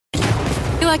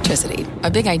Electricity,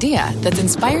 a big idea that's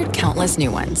inspired countless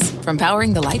new ones. From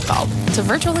powering the light bulb to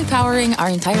virtually powering our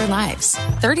entire lives.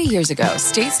 30 years ago,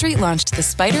 State Street launched the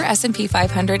Spider S&P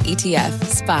 500 ETF,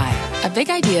 SPY. A big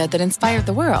idea that inspired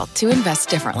the world to invest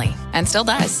differently. And still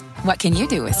does. What can you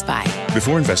do with SPY?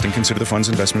 Before investing, consider the fund's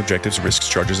investment objectives, risks,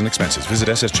 charges, and expenses. Visit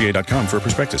ssga.com for a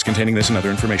prospectus containing this and other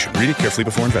information. Read it carefully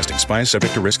before investing. SPY is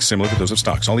subject to risks similar to those of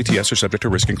stocks. All ETFs are subject to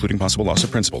risk, including possible loss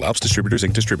of principal. Alps Distributors,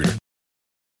 Inc. Distributor.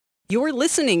 You're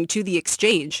listening to The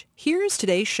Exchange. Here's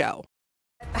today's show.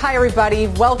 Hi, everybody.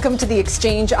 Welcome to The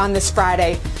Exchange on this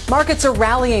Friday. Markets are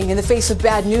rallying in the face of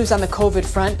bad news on the COVID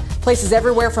front. Places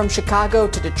everywhere from Chicago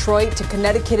to Detroit to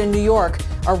Connecticut and New York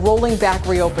are rolling back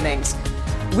reopenings.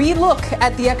 We look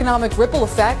at the economic ripple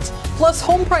effect. Plus,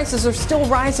 home prices are still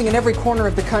rising in every corner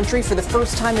of the country for the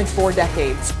first time in 4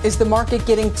 decades. Is the market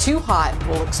getting too hot?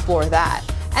 We'll explore that.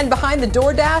 And behind the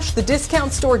DoorDash, the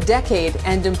discount store decade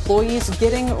and employees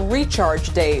getting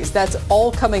recharge days. That's all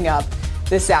coming up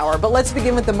this hour. But let's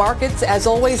begin with the markets. As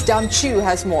always, Dom Chu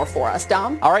has more for us.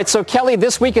 Dom? All right, so Kelly,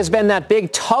 this week has been that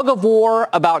big tug of war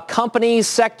about companies,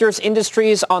 sectors,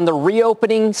 industries on the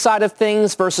reopening side of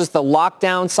things versus the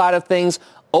lockdown side of things.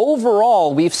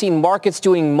 Overall, we've seen markets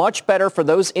doing much better for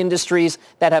those industries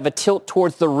that have a tilt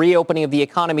towards the reopening of the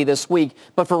economy this week.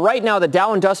 But for right now, the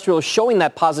Dow Industrial is showing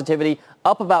that positivity,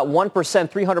 up about 1%,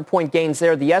 300-point gains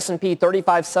there. The S&P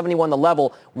 3571, the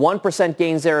level, 1%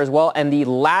 gains there as well. And the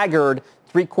laggard,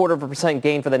 0.75%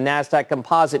 gain for the NASDAQ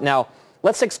composite. Now,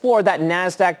 let's explore that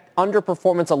NASDAQ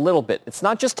underperformance a little bit. It's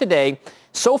not just today.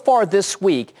 So far this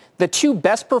week, the two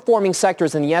best performing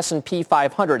sectors in the S&P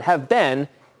 500 have been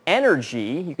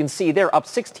energy, you can see they're up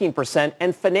 16%,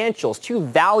 and financials, two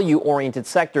value-oriented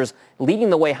sectors leading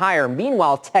the way higher.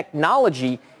 Meanwhile,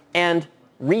 technology and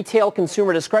retail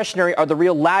consumer discretionary are the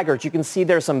real laggards. You can see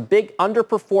there's some big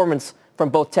underperformance from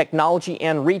both technology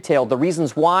and retail. The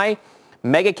reasons why: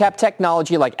 mega cap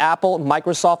technology like Apple,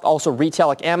 Microsoft, also retail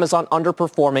like Amazon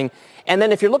underperforming. And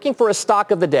then if you're looking for a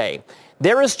stock of the day,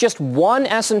 there is just one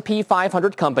S&P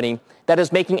 500 company that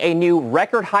is making a new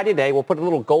record high today. We'll put a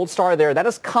little gold star there. That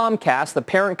is Comcast, the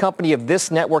parent company of this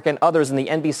network and others in the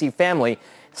NBC family.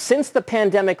 Since the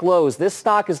pandemic lows, this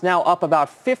stock is now up about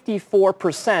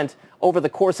 54% over the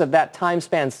course of that time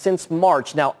span since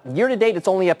March. Now, year to date, it's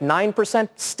only up 9%.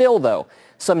 Still, though,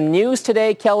 some news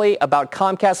today, Kelly, about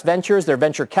Comcast Ventures, their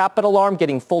venture capital arm,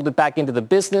 getting folded back into the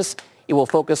business. It will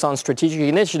focus on strategic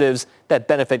initiatives that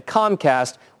benefit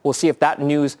Comcast. We'll see if that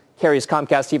news carries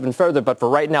Comcast even further. But for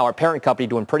right now, our parent company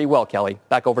doing pretty well, Kelly.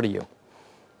 Back over to you.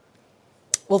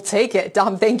 We'll take it.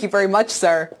 Dom, thank you very much,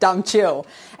 sir. Dom Chu.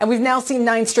 And we've now seen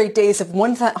 9 straight days of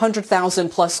 100,000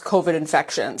 plus COVID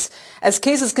infections. As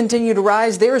cases continue to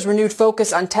rise, there is renewed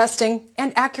focus on testing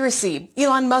and accuracy.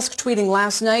 Elon Musk tweeting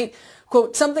last night,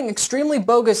 quote, "Something extremely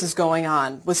bogus is going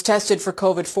on. Was tested for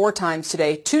COVID 4 times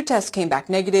today. 2 tests came back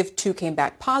negative, 2 came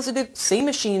back positive. Same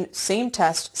machine, same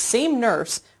test, same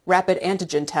nurse. Rapid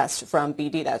antigen test from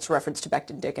BD." That's reference to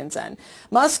Becton Dickinson.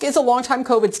 Musk is a longtime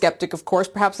COVID skeptic, of course,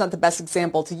 perhaps not the best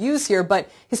example to use here, but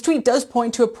his tweet does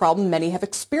point to a problem many have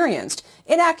experienced: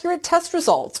 inaccurate test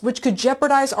results, which could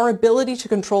jeopardize our ability to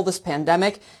control this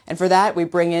pandemic. And for that, we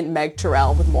bring in Meg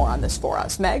Terrell with more on this for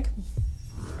us. Meg?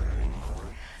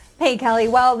 Hey, Kelly.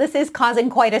 Well, this is causing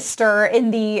quite a stir in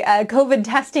the COVID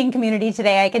testing community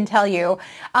today, I can tell you.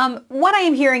 What I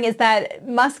am hearing is that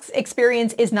Musk's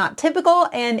experience is not typical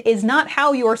and is not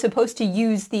how you are supposed to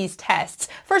use these tests.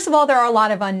 First of all, there are a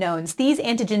lot of unknowns. These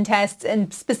antigen tests,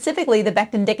 and specifically the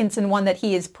Becton Dickinson one that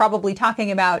he is probably talking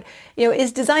about,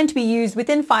 is designed to be used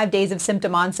within 5 days of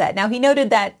symptom onset. Now, he noted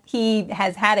that he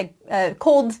has had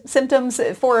cold symptoms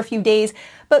for a few days,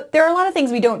 but there are a lot of things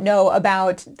we don't know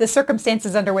about the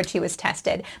circumstances under which he was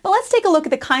tested. But let's take a look at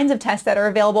the kinds of tests that are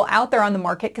available out there on the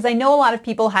market, because I know a lot of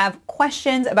people have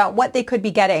questions about what they could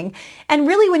be getting. And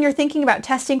really, when you're thinking about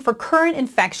testing for current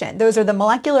infection, those are the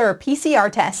molecular or PCR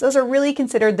tests. Those are really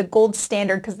considered the gold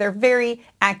standard because they're very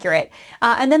accurate.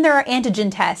 And then there are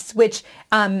antigen tests, which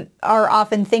are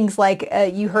often things like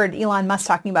you heard Elon Musk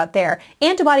talking about there.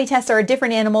 Antibody tests are a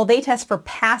different animal. They test for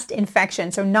past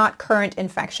infection, so not current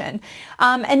infection.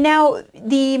 And now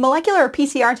the molecular or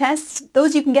PCR tests,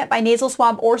 those you can get by nasal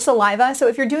swab or saliva. So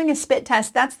if you're doing a spit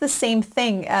test, that's the same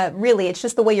thing, really. It's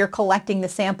just the way you're collecting the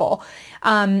sample.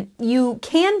 You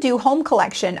can do home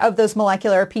collection of those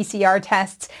molecular or PCR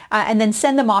tests and then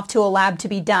send them off to a lab to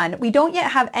be done. We don't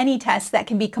yet have any tests that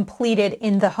can be completed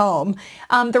in the home.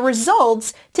 The results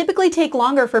typically take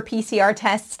longer for PCR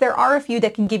tests. There are a few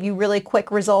that can give you really quick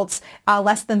results,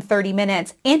 less than 30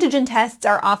 minutes. Antigen tests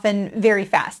are often very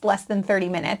fast, less than 30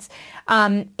 minutes.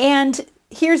 And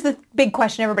here's the big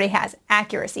question everybody has,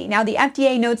 accuracy. Now, the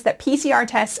FDA notes that PCR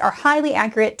tests are highly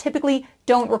accurate, typically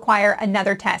don't require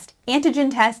another test.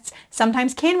 Antigen tests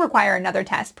sometimes can require another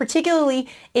test, particularly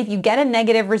if you get a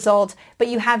negative result, but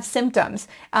you have symptoms.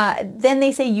 Then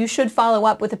they say you should follow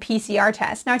up with a PCR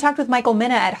test. Now, I talked with Michael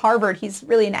Minna at Harvard. He's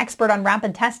really an expert on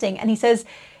rapid testing, and he says,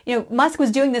 Musk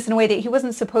was doing this in a way that he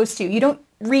wasn't supposed to. You don't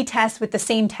retest with the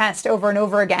same test over and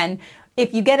over again.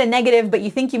 If you get a negative, but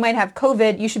you think you might have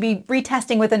COVID, you should be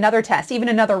retesting with another test. Even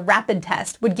another rapid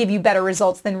test would give you better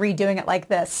results than redoing it like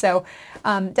this. So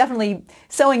definitely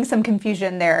sowing some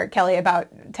confusion there, Kelly, about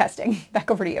testing. Back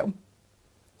over to you.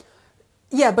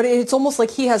 Yeah, but it's almost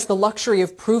like he has the luxury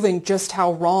of proving just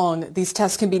how wrong these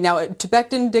tests can be. Now, to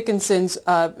Becton Dickinson's,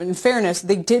 in fairness,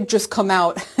 they did just come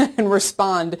out and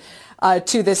respond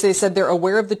to this. They said they're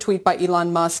aware of the tweet by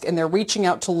Elon Musk and they're reaching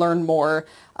out to learn more.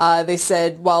 They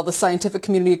said, while the scientific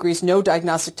community agrees no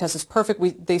diagnostic test is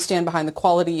perfect, they stand behind the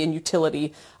quality and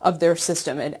utility of their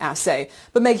system and assay.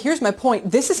 But Meg, here's my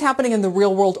point. This is happening in the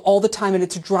real world all the time, and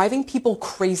it's driving people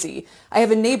crazy. I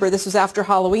have a neighbor, this was after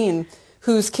Halloween,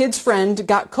 whose kid's friend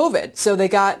got COVID. So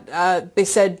they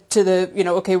said to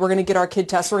okay, we're going to get our kid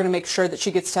tested. We're going to make sure that she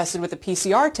gets tested with a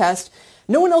PCR test.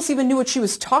 No one else even knew what she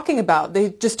was talking about. They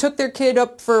just took their kid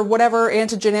up for whatever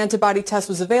antigen antibody test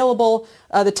was available.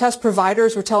 The test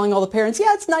providers were telling all the parents,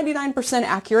 yeah, it's 99%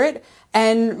 accurate.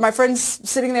 And my friend's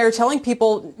sitting there telling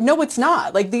people, no, it's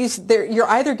not. Like you're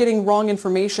either getting wrong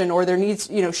information or there needs,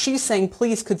 she's saying,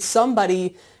 please, could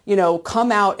somebody,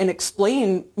 come out and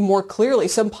explain more clearly,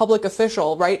 some public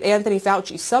official, right? Anthony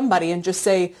Fauci, somebody, and just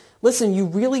say, listen, you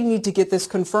really need to get this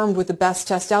confirmed with the best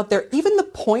test out there. Even the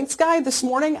points guy this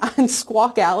morning on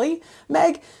Squawk Alley,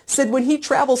 Meg, said when he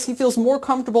travels, he feels more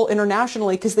comfortable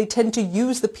internationally because they tend to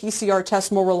use the PCR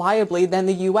test more reliably than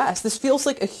the U.S. This feels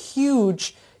like a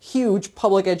huge, huge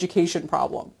public education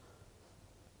problem.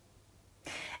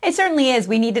 It certainly is.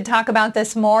 We need to talk about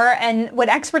this more. And what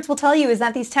experts will tell you is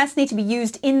that these tests need to be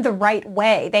used in the right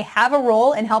way. They have a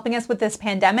role in helping us with this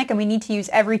pandemic, and we need to use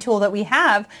every tool that we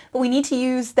have, but we need to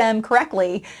use them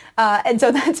correctly. And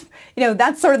so that's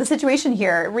sort of the situation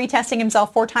here. Retesting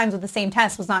himself 4 times with the same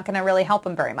test was not going to really help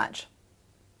him very much.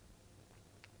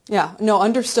 Yeah, no,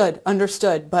 understood.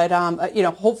 But,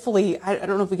 hopefully, I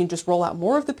don't know if we can just roll out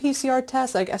more of the PCR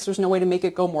tests. I guess there's no way to make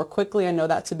it go more quickly. I know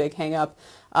that's a big hang up.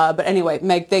 But anyway,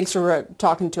 Meg, thanks for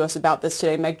talking to us about this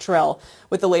today. Meg Terrell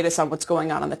with the latest on what's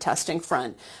going on the testing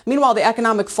front. Meanwhile, the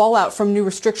economic fallout from new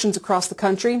restrictions across the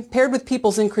country, paired with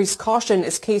people's increased caution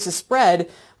as cases spread,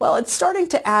 well, it's starting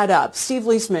to add up. Steve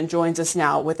Leisman joins us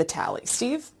now with a tally.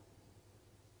 Steve?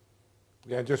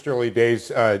 Yeah, just early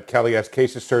days, Kelly, as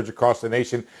cases surge across the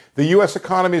nation, the U.S.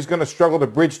 economy is going to struggle to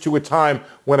bridge to a time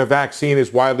when a vaccine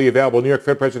is widely available. New York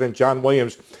Fed President John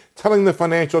Williams telling the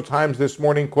Financial Times this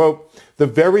morning, quote, the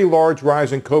very large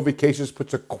rise in COVID cases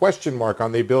puts a question mark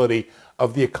on the ability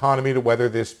of the economy to weather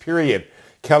this period.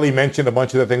 Kelly mentioned a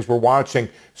bunch of the things we're watching.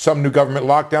 Some new government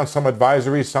lockdowns, some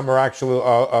advisories, some are actually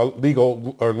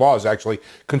legal or laws, actually.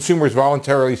 Consumers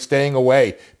voluntarily staying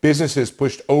away, businesses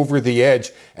pushed over the edge,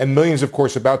 and millions, of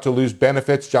course, about to lose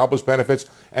benefits, jobless benefits,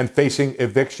 and facing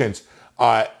evictions.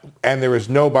 And there is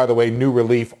no, by the way, new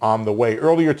relief on the way.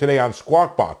 Earlier today on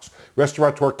Squawk Box,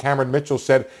 restaurateur Cameron Mitchell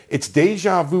said it's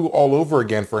deja vu all over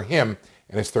again for him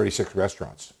and his 36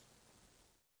 restaurants.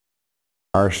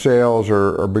 Our sales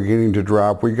are beginning to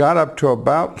drop. We got up to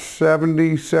about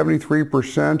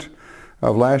 73%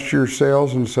 of last year's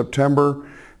sales in September.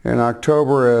 In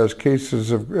October, as cases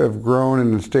have grown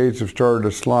and the states have started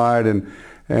to slide and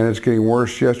it's getting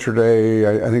worse.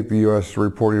 Yesterday, I think the U.S. is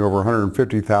reporting over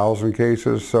 150,000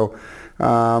 cases. So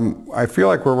I feel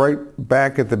like we're right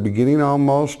back at the beginning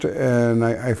almost, and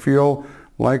I feel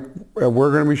like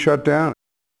we're going to be shut down.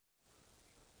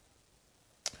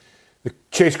 The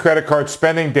Chase credit card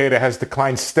spending data has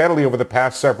declined steadily over the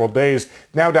past several days,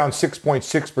 now down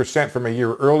 6.6% from a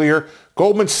year earlier.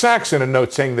 Goldman Sachs in a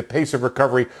note saying the pace of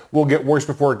recovery will get worse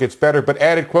before it gets better, but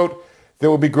added, quote,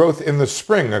 there will be growth in the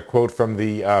spring, a quote from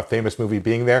the famous movie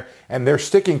Being There. And they're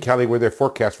sticking, Kelly, with their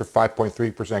forecast for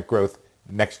 5.3% growth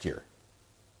next year.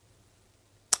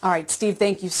 All right, Steve,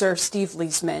 thank you, sir. Steve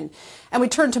Leisman. And we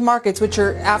turn to markets, which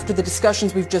are, after the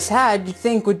discussions we've just had, you'd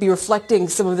think would be reflecting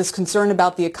some of this concern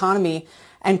about the economy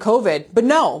and COVID. But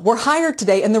no, we're higher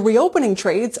today, and the reopening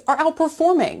trades are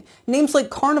outperforming. Names like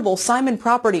Carnival, Simon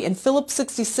Property, and Phillips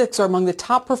 66 are among the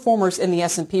top performers in the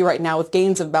S&P right now, with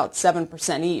gains of about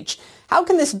 7% each. How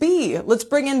can this be? Let's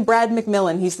bring in Brad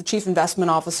McMillan. He's the Chief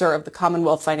Investment Officer of the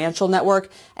Commonwealth Financial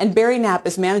Network, and Barry Knapp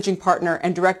is Managing Partner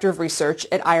and Director of Research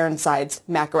at Ironsides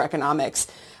Macroeconomics.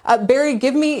 Barry,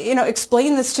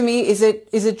 explain this to me. Is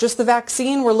it just the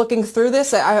vaccine? We're looking through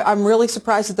this. I'm really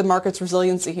surprised at the market's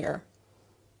resiliency here.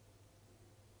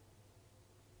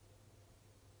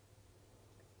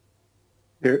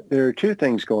 There are two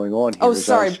things going on here. Oh,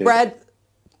 sorry, Brad,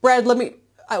 let me,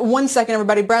 1 second,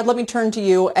 everybody. Brad, let me turn to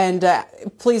you and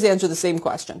please answer the same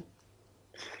question.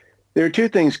 There are two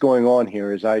things going on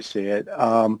here as I see it.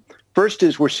 First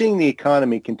is we're seeing the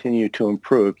economy continue to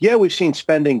improve. Yeah, we've seen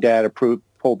spending data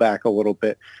pull back a little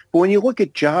bit. But when you look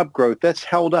at job growth, that's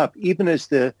held up even as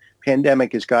the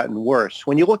pandemic has gotten worse.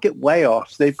 When you look at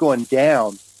layoffs, they've gone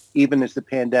down even as the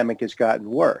pandemic has gotten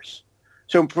worse.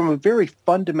 So from a very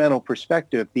fundamental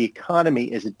perspective, the economy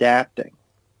is adapting.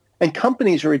 And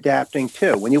companies are adapting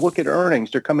too. When you look at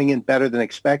earnings, they're coming in better than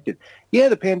expected. Yeah,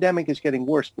 the pandemic is getting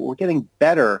worse, but we're getting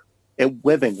better at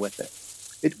living with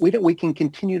it. We can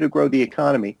continue to grow the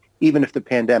economy even if the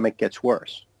pandemic gets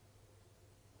worse.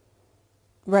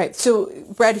 Right. So,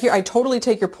 Brad, here, I totally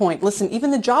take your point. Listen,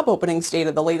 even the job openings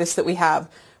data, the latest that we have,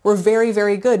 were very,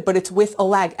 very good, but it's with a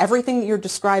lag. Everything that you're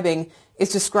describing is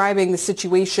describing the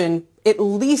situation at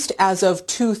least as of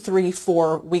 2, 3,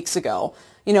 4 weeks ago.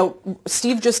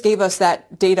 Steve just gave us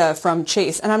that data from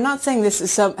Chase, and I'm not saying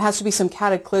this has to be some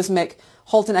cataclysmic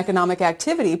halt in economic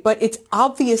activity, but it's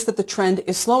obvious that the trend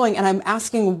is slowing, and I'm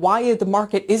asking why the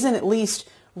market isn't at least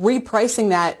repricing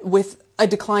that with a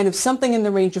decline of something in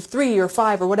the range of 3 or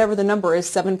 5 or whatever the number is,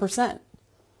 7%.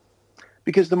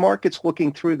 Because the market's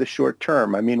looking through the short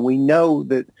term. I mean, we know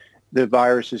that the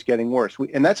virus is getting worse.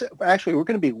 And that's actually, we're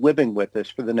going to be living with this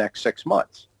for the next 6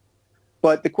 months.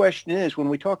 But the question is, when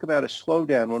we talk about a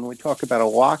slowdown, when we talk about a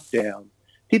lockdown,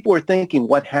 people are thinking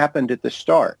what happened at the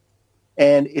start.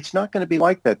 And it's not going to be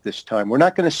like that this time. We're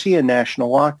not going to see a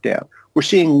national lockdown. We're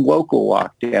seeing local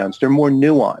lockdowns. They're more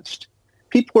nuanced.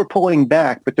 People are pulling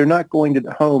back, but they're not going to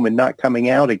the home and not coming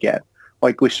out again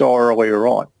like we saw earlier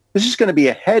on. This is going to be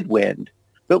a headwind,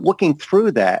 but looking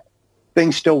through that,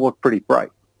 things still look pretty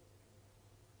bright.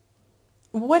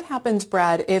 What happens,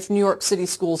 Brad, if New York City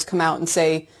schools come out and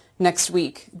say next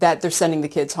week that they're sending the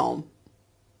kids home?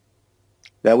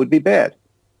 That would be bad.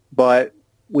 But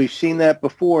we've seen that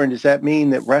before. And does that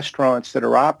mean that restaurants that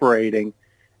are operating,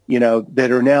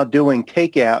 that are now doing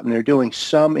takeout and they're doing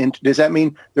does that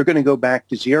mean they're going to go back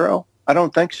to zero? I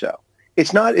don't think so.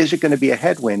 It's not, is it going to be a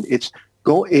headwind? It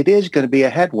is going to be a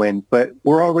headwind, but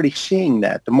we're already seeing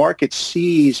that. The market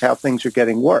sees how things are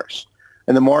getting worse.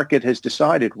 And the market has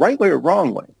decided, rightly or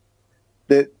wrongly,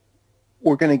 that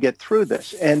we're going to get through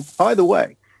this. And by the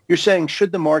way, you're saying,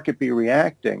 should the market be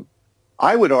reacting?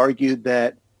 I would argue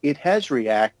that it has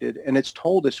reacted and it's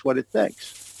told us what it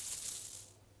thinks.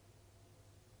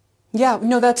 Yeah,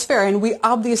 no, that's fair. And we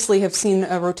obviously have seen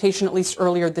a rotation, at least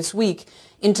earlier this week,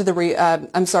 into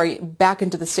back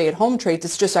into the stay-at-home trades.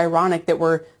 It's just ironic that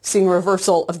we're seeing a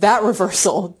reversal of that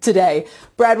reversal today.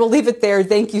 Brad, we'll leave it there.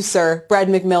 Thank you, sir. Brad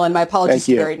McMillan, my apologies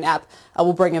to Barry Knapp.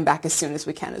 We'll bring him back as soon as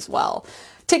we can as well.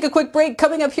 Take a quick break.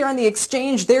 Coming up here on the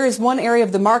exchange, there is one area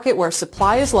of the market where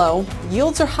supply is low,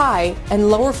 yields are high, and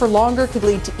lower for longer could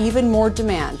lead to even more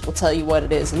demand. We'll tell you what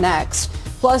it is next.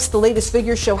 Plus, the latest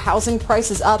figures show housing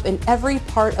prices up in every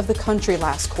part of the country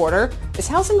last quarter. Is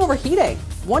housing overheating?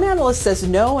 One analyst says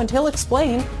no, and he'll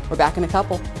explain. We're back in a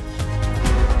couple.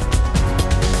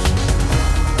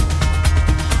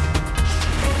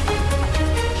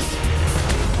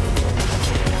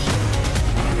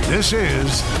 This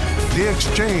is The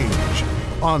Exchange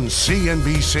on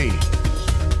CNBC.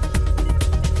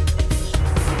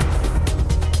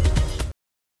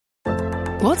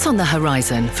 What's on the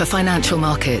horizon for financial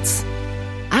markets?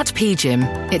 At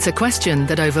PGIM, it's a question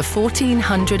that over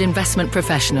 1,400 investment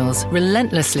professionals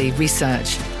relentlessly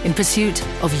research in pursuit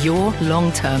of your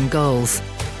long-term goals.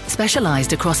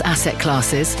 Specialized across asset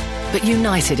classes, but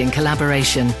united in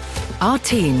collaboration, our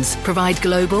teams provide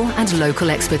global and local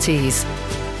expertise.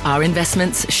 Our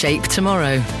investments shape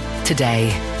tomorrow,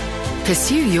 today.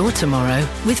 Pursue your tomorrow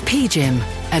with PGIM,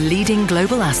 a leading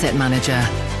global asset manager.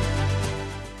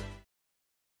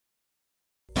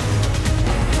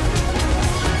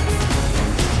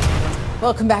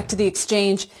 Welcome back to the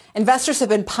exchange. Investors have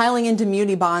been piling into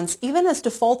muni bonds even as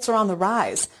defaults are on the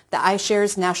rise. The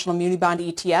iShares National Muni Bond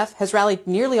ETF has rallied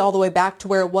nearly all the way back to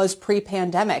where it was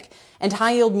pre-pandemic. And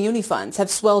high-yield muni funds have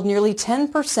swelled nearly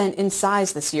 10% in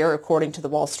size this year, according to the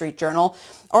Wall Street Journal.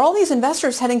 Are all these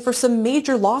investors heading for some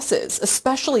major losses,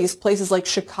 especially as places like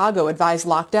Chicago advise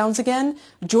lockdowns again?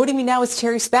 Joining me now is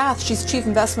Terry Spath. She's Chief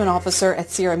Investment Officer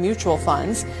at Sierra Mutual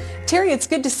Funds. Terry, it's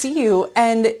good to see you.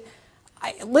 And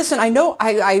listen, I know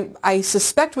I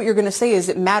suspect what you're going to say is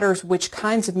it matters which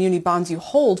kinds of muni bonds you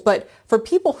hold, but for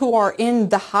people who are in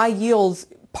the high yields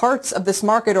parts of this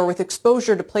market or with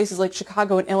exposure to places like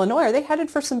Chicago and Illinois, are they headed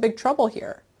for some big trouble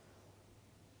here?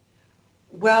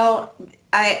 Well,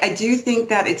 I do think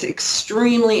that it's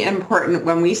extremely important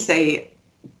when we say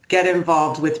get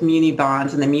involved with muni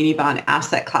bonds and the muni bond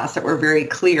asset class that we're very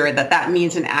clear that that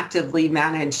means an actively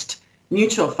managed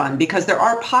mutual fund, because there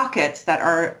are pockets that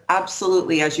are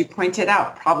absolutely, as you pointed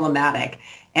out, problematic.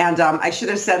 And I should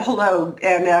have said hello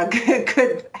and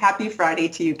good happy Friday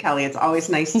to you, Kelly. It's always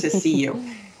nice to see you.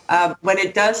 When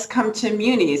it does come to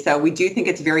munis, though, we do think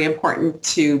it's very important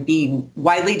to be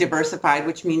widely diversified,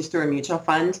 which means through a mutual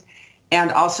fund,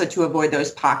 and also to avoid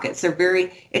those pockets.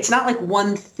 It's not like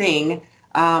one thing,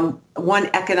 one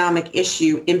economic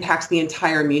issue impacts the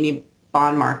entire muni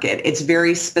bond market. It's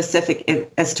very specific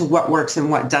as to what works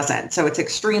and what doesn't. So it's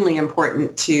extremely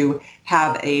important to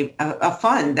have a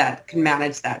fund that can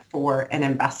manage that for an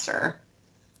investor.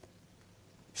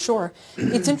 Sure.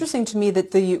 It's interesting to me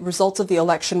that the results of the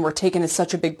election were taken as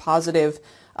such a big positive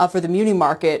for the muni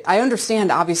market. I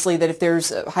understand, obviously, that if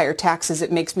there's higher taxes,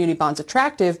 it makes muni bonds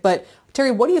attractive. But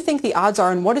Terry, what do you think the odds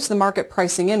are, and what is the market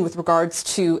pricing in with regards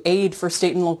to aid for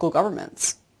state and local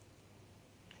governments?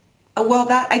 Well,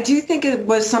 I do think it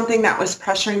was something that was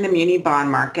pressuring the muni bond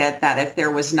market, that if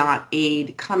there was not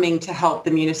aid coming to help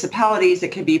the municipalities,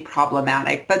 it could be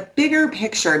problematic. But bigger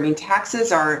picture, I mean,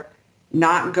 taxes are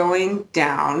not going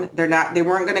down. They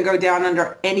weren't going to go down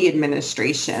under any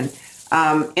administration.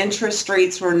 Interest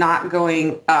rates were not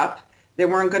going up. They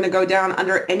weren't going to go down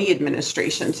under any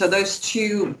administration. So those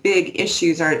two big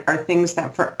issues are things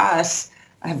that for us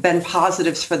have been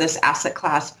positives for this asset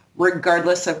class,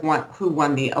 regardless of who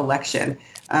won the election,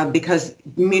 because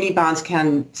muni bonds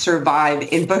can survive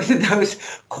in both of those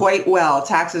quite well.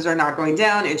 Taxes are not going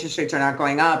down. Interest rates are not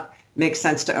going up. Makes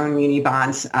sense to own muni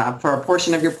bonds for a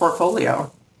portion of your portfolio.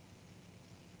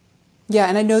 Yeah,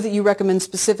 and I know that you recommend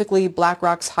specifically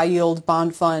BlackRock's high yield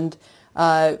bond fund,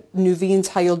 Nuveen's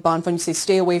high yield bond fund. You say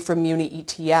stay away from muni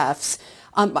ETFs.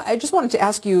 I just wanted to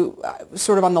ask you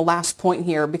sort of on the last point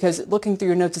here, because looking through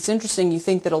your notes, it's interesting. You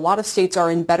think that a lot of states are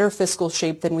in better fiscal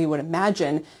shape than we would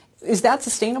imagine. Is that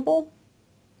sustainable?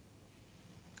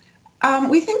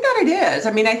 We think that it is.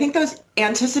 I mean, I think those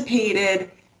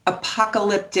anticipated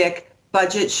apocalyptic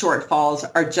budget shortfalls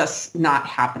are just not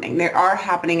happening. They are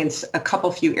happening in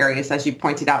a few areas, as you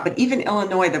pointed out, but even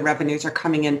Illinois, the revenues are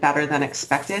coming in better than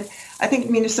expected. I think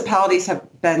municipalities have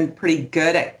been pretty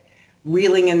good at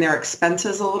reeling in their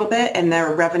expenses a little bit and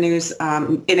their revenues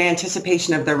in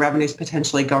anticipation of their revenues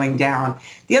potentially going down.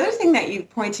 The other thing that you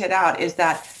pointed out is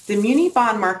that the muni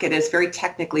bond market is very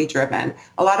technically driven.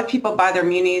 A lot of people buy their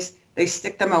munis, they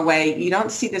stick them away. You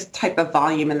don't see this type of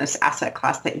volume in this asset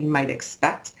class that you might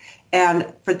expect.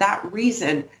 And for that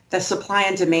reason, the supply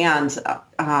and demand,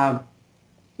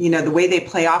 the way they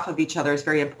play off of each other is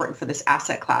very important for this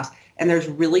asset class. And there's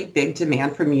really big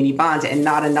demand for muni bonds and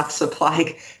not enough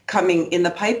supply coming in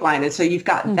the pipeline. And so you've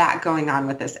got that going on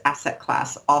with this asset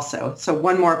class also. So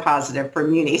one more positive for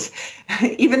munis.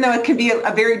 Even though it can be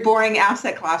a very boring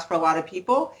asset class for a lot of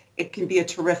people, it can be a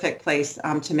terrific place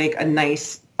to make a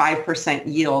nice 5%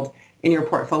 yield in your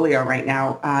portfolio right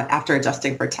now after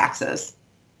adjusting for taxes.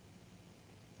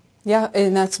 Yeah,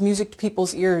 and that's music to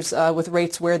people's ears with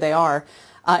rates where they are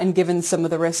and given some of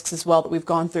the risks as well that we've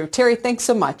gone through. Terry, thanks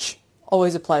so much.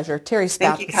 Always a pleasure. Terry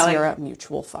Spath with Sierra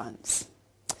Mutual Funds.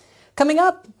 Coming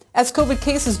up, as COVID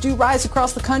cases do rise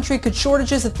across the country, could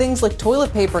shortages of things like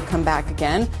toilet paper come back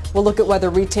again? We'll look at whether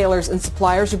retailers and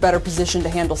suppliers are better positioned to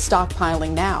handle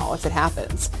stockpiling now if it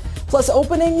happens. Plus,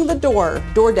 opening the door,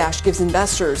 DoorDash gives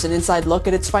investors an inside look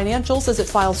at its financials as it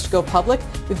files to go public.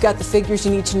 We've got the figures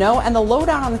you need to know and the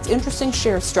lowdown on its interesting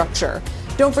share structure.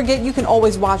 Don't forget, you can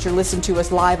always watch or listen to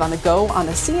us live on the go on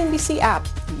the CNBC app.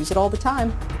 We use it all the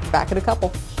time. Back in a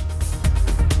couple.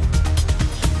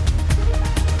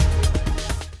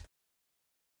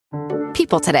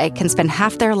 People today can spend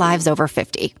half their lives over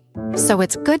 50. So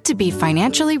it's good to be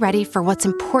financially ready for what's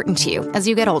important to you as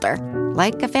you get older,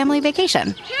 like a family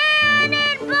vacation.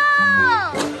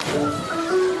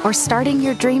 Or starting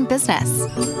your dream business.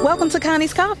 Welcome to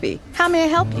Connie's Coffee. How may I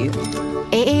help you?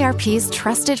 AARP's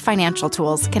trusted financial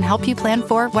tools can help you plan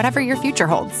for whatever your future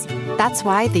holds. That's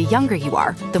why the younger you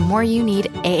are, the more you need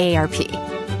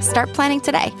AARP. Start planning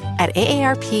today at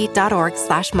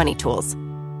aarp.org/moneytools.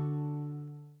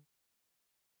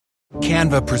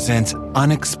 Canva presents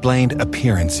Unexplained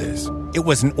Appearances. It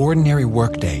was an ordinary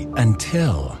workday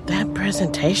until... that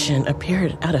presentation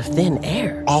appeared out of thin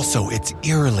air. Also, it's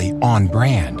eerily on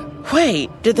brand. Wait,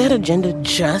 did that agenda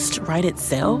just write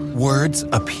itself? Words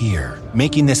appear,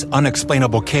 making this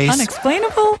unexplainable case...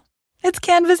 Unexplainable? It's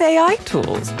Canva's AI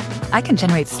tools. I can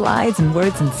generate slides and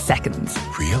words in seconds.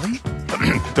 Really?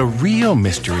 The real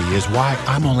mystery is why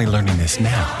I'm only learning this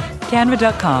now.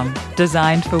 Canva.com,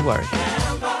 designed for work.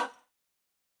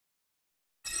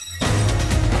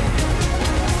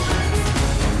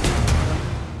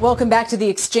 Welcome back to the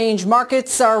exchange.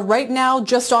 Markets are right now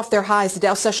just off their highs. The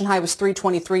Dow session high was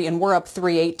 323 and we're up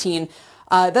 318.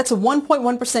 That's a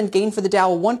 1.1% gain for the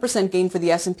Dow, a 1% gain for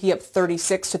the S&P, up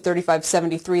 36 to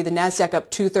 35.73. The Nasdaq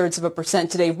up 0.2%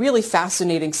 today. Really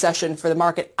fascinating session for the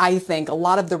market, I think. A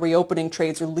lot of the reopening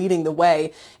trades are leading the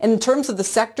way. And in terms of the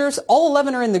sectors, all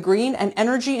 11 are in the green, and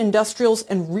energy, industrials,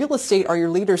 and real estate are your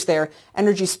leaders there.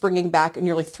 Energy springing back at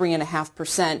nearly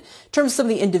 3.5%. In terms of some of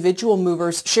the individual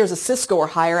movers, shares of Cisco are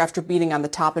higher after beating on the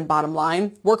top and bottom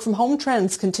line. Work from home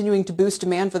trends continuing to boost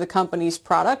demand for the company's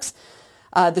products.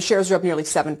 The shares are up nearly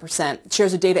 7%.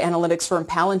 Shares of data analytics firm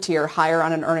Palantir higher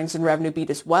on an earnings and revenue beat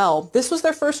as well. This was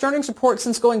their first earnings report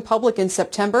since going public in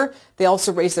September. They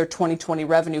also raised their 2020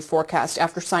 revenue forecast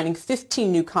after signing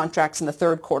 15 new contracts in the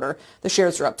third quarter. The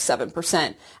shares are up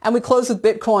 7%. And we close with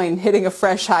Bitcoin hitting a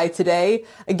fresh high today.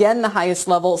 Again, the highest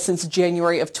level since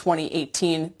January of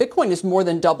 2018. Bitcoin has more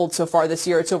than doubled so far this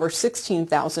year. It's over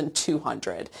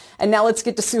 16,200. And now let's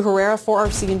get to Sue Herrera for our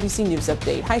CNBC News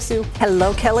update. Hi, Sue.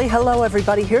 Hello, Kelly. Hello, everybody.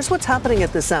 Here's what's happening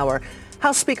at this hour.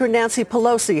 House Speaker Nancy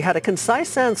Pelosi had a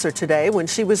concise answer today when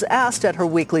she was asked at her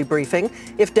weekly briefing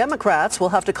if Democrats will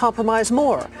have to compromise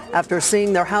more after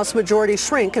seeing their House majority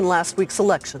shrink in last week's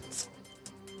elections.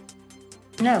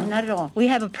 No, not at all. We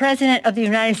have a president of the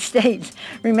United States.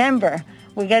 Remember,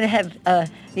 we got to have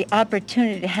the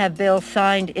opportunity to have bills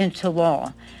signed into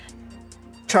law.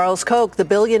 Charles Koch, the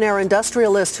billionaire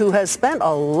industrialist who has spent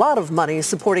a lot of money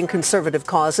supporting conservative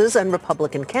causes and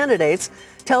Republican candidates,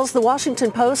 tells the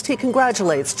Washington Post he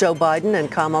congratulates Joe Biden and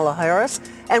Kamala Harris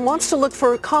and wants to look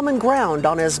for common ground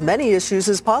on as many issues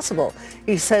as possible.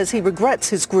 He says he regrets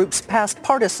his group's past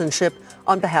partisanship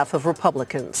on behalf of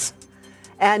Republicans.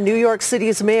 And New York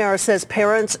City's mayor says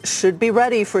parents should be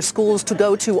ready for schools to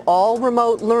go to all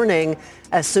remote learning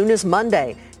as soon as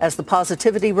Monday, as the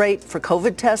positivity rate for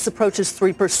COVID tests approaches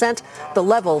 3%, the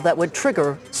level that would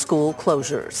trigger school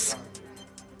closures.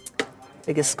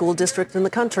 Biggest school district in the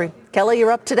country. Kelly,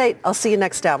 you're up to date. I'll see you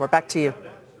next hour. Back to you.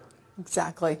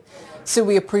 Exactly. Sue,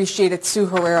 we appreciate it. Sue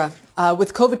Herrera.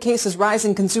 With COVID cases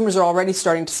rising, consumers are already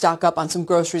starting to stock up on some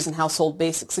groceries and household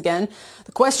basics again.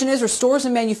 The question is, are stores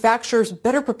and manufacturers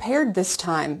better prepared this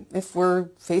time if we're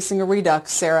facing a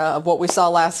redux, Sarah, of what we saw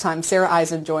last time? Sarah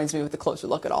Eisen joins me with a closer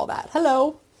look at all that.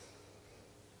 Hello.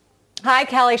 Hi,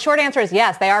 Kelly. Short answer is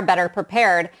yes, they are better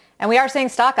prepared. And we are seeing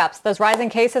stock ups. Those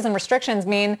rising cases and restrictions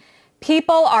mean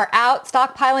people are out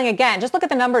stockpiling again. Just look at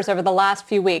the numbers over the last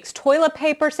few weeks. Toilet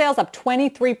paper sales up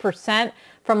 23%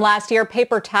 from last year.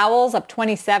 Paper towels up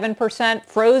 27%.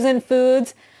 Frozen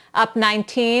foods up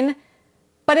 19%.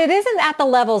 But it isn't at the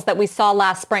levels that we saw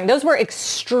last spring. Those were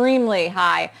extremely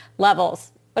high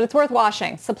levels. But it's worth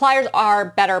watching. Suppliers are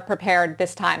better prepared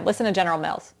this time. Listen to General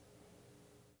Mills.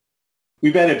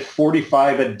 We've added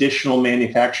 45 additional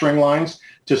manufacturing lines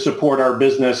to support our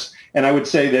business. And I would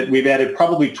say that we've added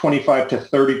probably 25 to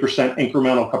 30%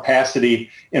 incremental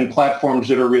capacity in platforms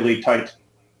that are really tight.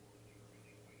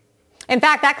 In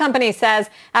fact, that company says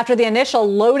after the initial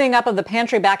loading up of the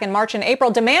pantry back in March and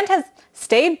April, demand has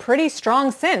stayed pretty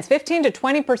strong since, 15 to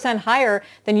 20% higher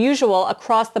than usual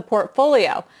across the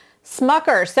portfolio.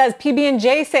 Smucker says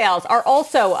PB&J sales are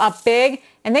also up big,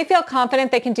 and they feel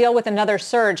confident they can deal with another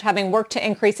surge, having worked to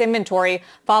increase inventory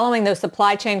following those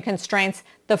supply chain constraints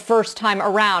the first time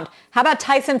around. How about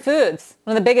Tyson Foods,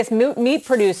 one of the biggest meat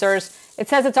producers? It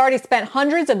says it's already spent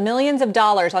hundreds of millions of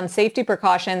dollars on safety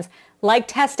precautions like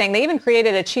testing. They even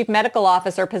created a chief medical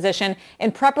officer position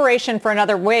in preparation for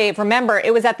another wave. Remember,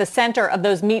 it was at the center of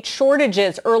those meat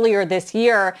shortages earlier this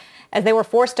year as they were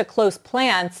forced to close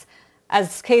plants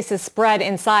as cases spread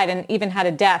inside and even had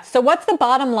a death. So what's the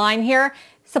bottom line here?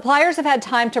 Suppliers have had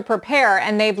time to prepare,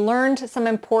 and they've learned some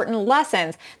important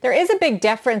lessons. There is a big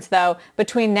difference, though,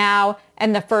 between now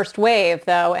and the first wave,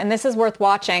 though, and this is worth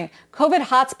watching. COVID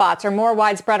hotspots are more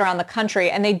widespread around the country,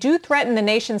 and they do threaten the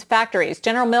nation's factories.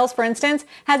 General Mills, for instance,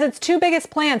 has its two biggest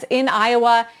plants in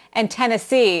Iowa and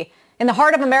Tennessee, in the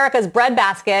heart of America's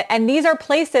breadbasket, and these are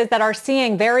places that are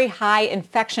seeing very high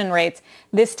infection rates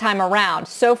this time around.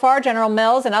 So far, General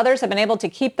Mills and others have been able to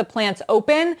keep the plants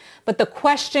open, but the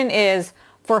question is,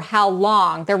 for how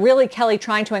long? They're really, Kelly,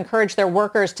 trying to encourage their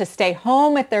workers to stay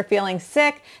home if they're feeling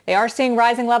sick. They are seeing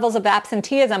rising levels of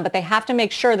absenteeism, but they have to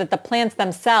make sure that the plants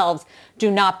themselves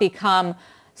do not become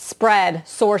spread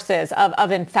sources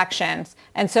of infections.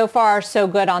 And so far, so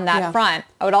good on that front.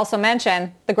 I would also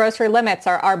mention the grocery limits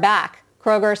are back.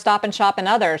 Kroger, Stop and Shop, and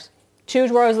others 2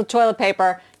 rolls of toilet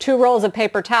paper, 2 rolls of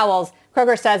paper towels.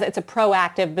 Kroger says it's a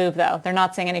proactive move, though. They're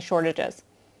not seeing any shortages.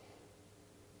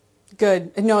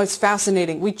 Good. No, it's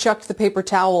fascinating. We chucked the paper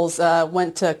towels,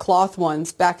 went to cloth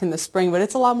ones back in the spring, but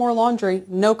it's a lot more laundry.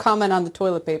 No comment on the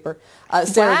toilet paper.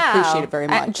 Sarah, appreciate it very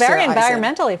much. Very Sarah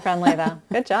environmentally friendly, though.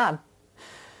 Good job.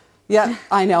 Yeah,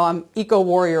 I know. I'm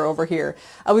eco-warrior over here.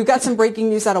 We've got some breaking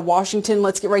news out of Washington.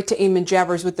 Let's get right to Eamon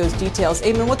Javers with those details.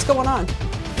 Eamon, what's going on?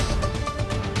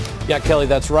 Yeah, Kelly,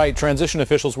 that's right. Transition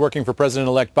officials working for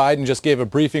President-elect Biden just gave a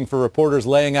briefing for reporters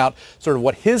laying out sort of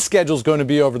what his schedule is going to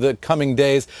be over the coming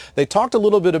days. They talked a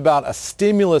little bit about a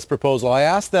stimulus proposal. I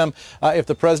asked them if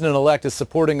the president-elect is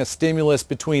supporting a stimulus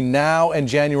between now and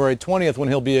January 20th when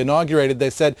he'll be inaugurated. They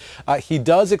said he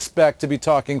does expect to be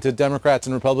talking to Democrats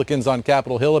and Republicans on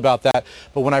Capitol Hill about that.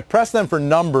 But when I pressed them for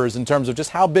numbers in terms of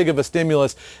just how big of a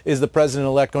stimulus is the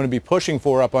president-elect going to be pushing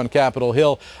for up on Capitol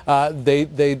Hill,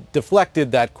 they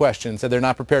deflected that question. Said they're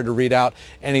not prepared to read out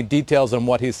any details on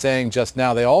what he's saying just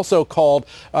now. They also called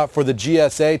for the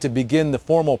GSA to begin the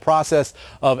formal process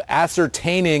of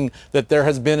ascertaining that there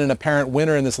has been an apparent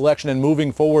winner in this election and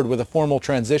moving forward with a formal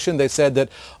transition. They said that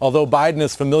although Biden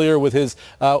is familiar with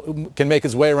can make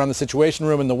his way around the Situation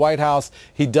Room in the White House,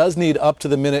 he does need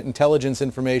up-to-the-minute intelligence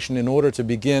information in order to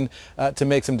begin to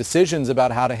make some decisions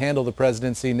about how to handle the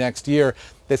presidency next year.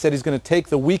 They said he's going to take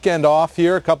the weekend off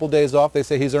here, a couple days off. They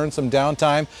say he's earned some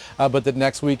downtime, but that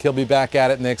next week he'll be back at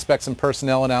it, and they expect some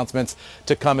personnel announcements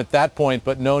to come at that point,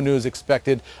 but no news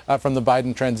expected from the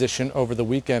Biden transition over the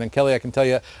weekend. And Kelly, I can tell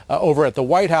you, over at the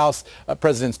White House,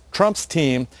 President Trump's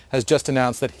team has just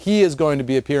announced that he is going to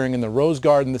be appearing in the Rose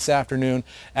Garden this afternoon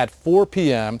at 4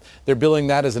 p.m. They're billing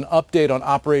that as an update on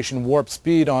Operation Warp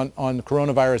Speed on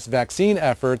coronavirus vaccine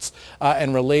efforts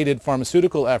and related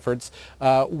pharmaceutical efforts.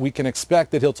 We can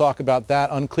expect that he'll talk about that.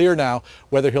 Unclear now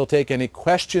whether he'll take any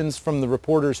questions from the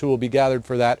reporters who will be gathered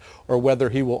for that or whether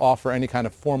he will offer any kind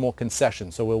of formal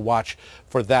concession. So we'll watch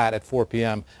for that at 4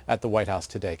 p.m. at the White House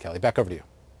today. Kelly, back over to you.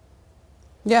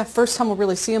 Yeah, first time we'll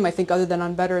really see him, I think, other than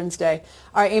on Veterans Day.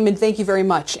 All right, Eamon, thank you very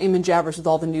much. Eamon Javers with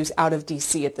all the news out of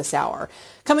D.C. at this hour.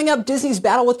 Coming up, Disney's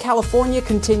battle with California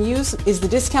continues. Is the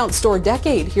discount store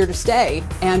decade here to stay?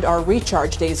 And are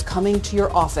recharge days coming to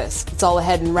your office? It's all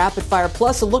ahead in Rapid Fire,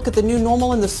 plus a look at the new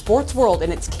normal in the sports world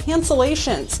and its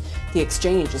cancellations. The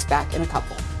Exchange is back in a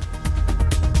couple.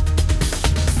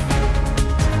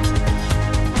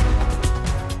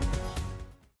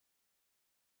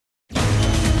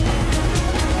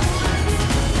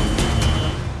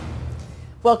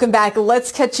 Welcome back.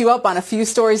 Let's catch you up on a few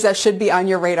stories that should be on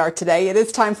your radar today. It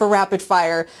is time for Rapid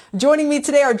Fire. Joining me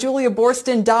today are Julia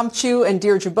Borston, Dom Chu, and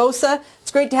Deirdre Bosa.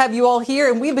 It's great to have you all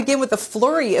here, and we begin with a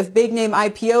flurry of big-name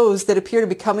IPOs that appear to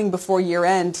be coming before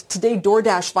year-end. Today,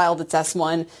 DoorDash filed its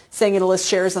S1, saying it'll list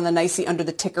shares on the NYSE under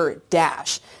the ticker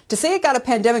DASH. To say it got a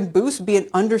pandemic boost would be an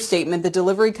understatement. The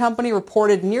delivery company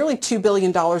reported nearly $2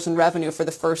 billion in revenue for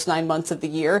the first 9 months of the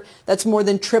year. That's more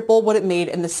than triple what it made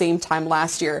in the same time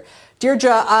last year.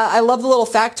 Deirdre, I love the little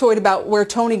factoid about where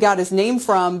Tony got his name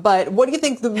from, but what do you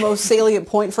think the most salient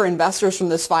point for investors from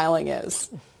this filing is?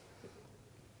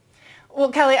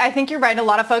 Well, Kelly, I think you're right. A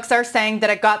lot of folks are saying that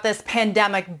it got this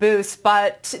pandemic boost,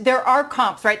 but there are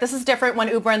comps, right? This is different when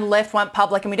Uber and Lyft went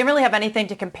public, and we didn't really have anything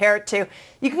to compare it to.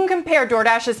 You can compare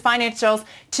DoorDash's financials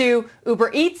to Uber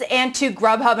Eats and to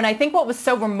Grubhub, and I think what was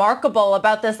so remarkable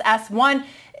about this S1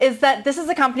 is that this is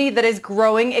a company that is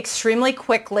growing extremely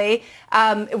quickly.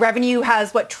 Revenue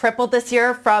has, tripled this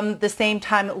year from the same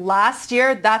time last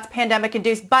year. That's pandemic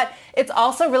induced, but it's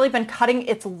also really been cutting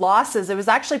its losses. It was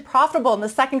actually profitable in the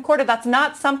second quarter. That's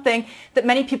not something that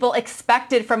many people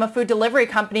expected from a food delivery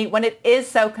company when it is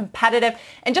so competitive.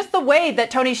 And just the way that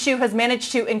Tony Xu has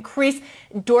managed to increase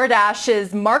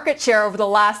DoorDash's market share over the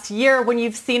last year when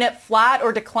you've seen it flat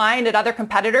or decline at other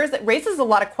competitors, it raises a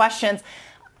lot of questions.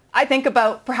 I think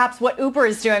about perhaps what Uber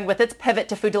is doing with its pivot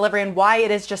to food delivery and why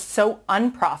it is just so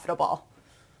unprofitable.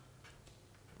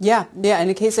 Yeah. And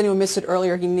in case anyone missed it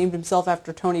earlier, he named himself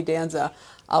after Tony Danza,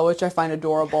 which I find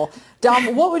adorable.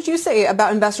 Dom, what would you say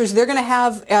about investors? They're going to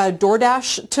have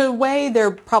DoorDash to weigh.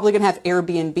 They're probably going to have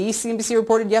Airbnb, CNBC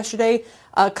reported yesterday,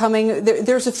 coming.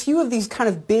 There's a few of these kind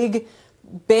of big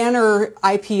banner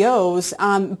IPOs,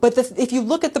 but if you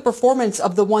look at the performance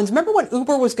of the ones, remember when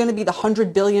Uber was going to be the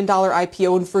 $100 billion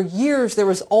IPO, and for years there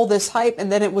was all this hype, and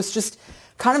then it was just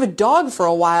kind of a dog for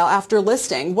a while after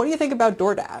listing. What do you think about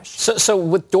DoorDash? So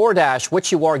with DoorDash,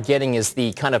 what you are getting is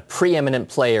the kind of preeminent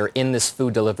player in this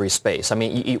food delivery space. I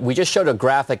mean, we just showed a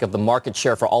graphic of the market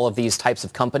share for all of these types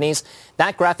of companies.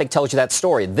 That graphic tells you that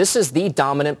story. This is the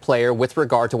dominant player with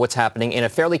regard to what's happening in a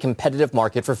fairly competitive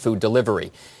market for food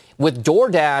delivery. With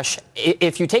DoorDash,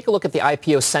 if you take a look at the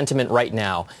IPO sentiment right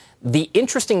now, the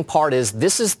interesting part is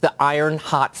this is the iron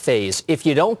hot phase. If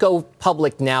you don't go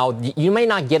public now, you may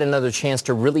not get another chance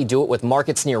to really do it with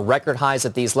markets near record highs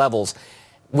at these levels.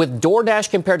 With DoorDash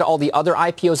compared to all the other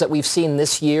IPOs that we've seen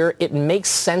this year, it makes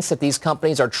sense that these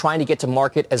companies are trying to get to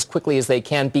market as quickly as they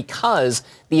can because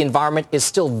the environment is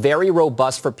still very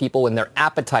robust for people and their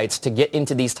appetites to get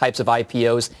into these types of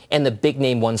IPOs and the big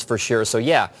name ones for sure. So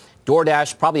yeah,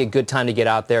 DoorDash, probably a good time to get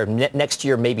out there. Next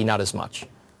year, maybe not as much.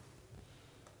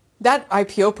 That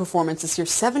IPO performance this year,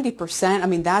 70%. I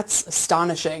mean, that's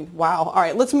astonishing. Wow. All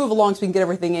right, let's move along so we can get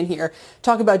everything in here.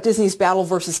 Talk about Disney's battle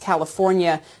versus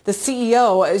California. The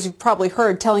CEO, as you've probably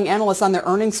heard, telling analysts on their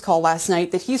earnings call last night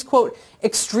that he's, quote,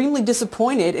 extremely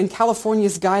disappointed in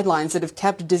California's guidelines that have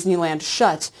kept Disneyland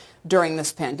shut during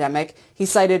this pandemic. He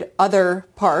cited other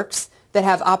parks that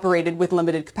have operated with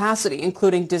limited capacity,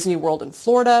 including Disney World in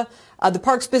Florida. The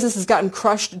park's business has gotten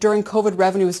crushed during COVID.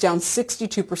 Revenue is down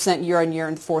 62% year on year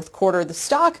in the fourth quarter. The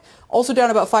stock also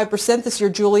down about 5% this year,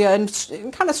 Julia, and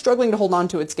kind of struggling to hold on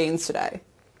to its gains today.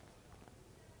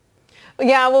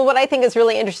 Yeah, well, what I think is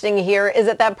really interesting here is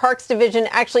that Parks division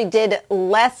actually did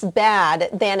less bad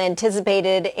than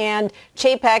anticipated. And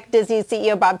Chapek, Disney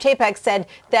CEO Bob Chapek, said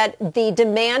that the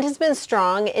demand has been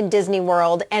strong in Disney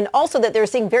World and also that they're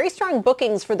seeing very strong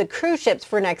bookings for the cruise ships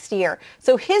for next year.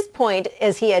 So his point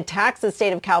as he attacks the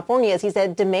state of California is he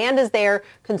said demand is there,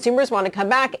 consumers want to come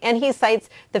back, and he cites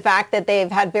the fact that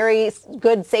they've had very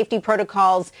good safety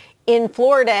protocols in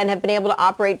Florida and have been able to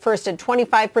operate first at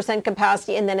 25%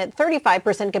 capacity and then at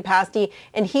 35% capacity.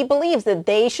 And he believes that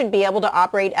they should be able to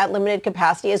operate at limited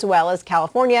capacity as well as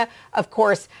California. Of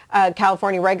course,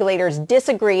 California regulators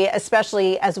disagree,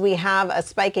 especially as we have a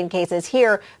spike in cases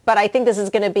here. But I think this is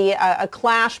going to be a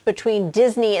clash between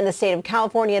Disney and the state of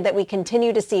California that we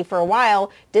continue to see for a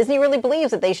while. Disney really believes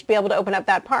that they should be able to open up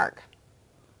that park.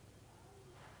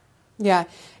 Yeah.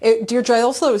 Deirdre,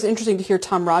 also it was interesting to hear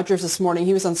Tom Rogers this morning.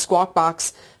 He was on Squawk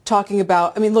Box talking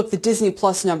about, I mean, look, the Disney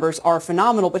Plus numbers are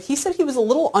phenomenal, but he said he was a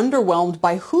little underwhelmed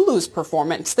by Hulu's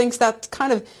performance, thinks that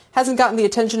kind of hasn't gotten the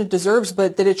attention it deserves,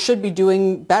 but that it should be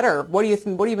doing better. What do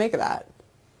you make of that?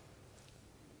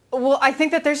 Well, I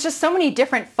think that there's just so many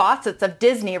different facets of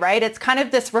Disney, right? It's kind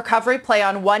of this recovery play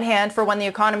on one hand for when the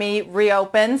economy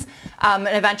reopens and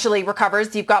eventually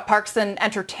recovers. You've got parks and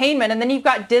entertainment, and then you've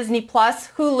got Disney Plus,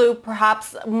 Hulu,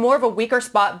 perhaps more of a weaker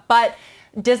spot, but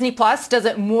Disney Plus does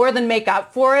it more than make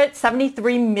up for it.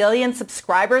 73 million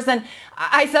subscribers. And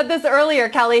I said this earlier,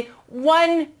 Kelly,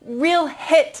 one real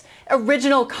hit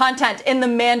original content in The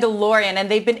Mandalorian,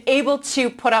 and they've been able to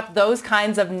put up those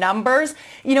kinds of numbers.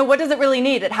 You know, what does it really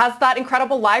need? It has that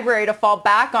incredible library to fall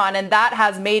back on, and that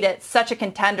has made it such a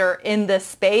contender in this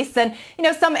space. And, you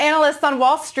know, some analysts on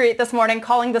Wall Street this morning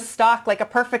calling the stock like a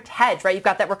perfect hedge, right? You've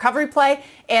got that recovery play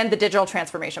and the digital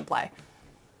transformation play.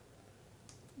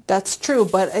 That's true,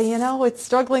 but you know, it's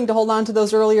struggling to hold on to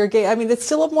those earlier gains. I mean, it's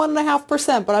still up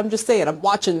 1.5%, but I'm just saying, I'm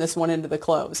watching this one into the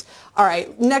close. All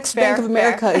right, next, Bank of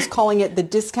America is calling it the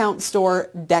discount store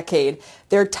decade.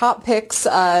 Their top picks,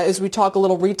 as we talk a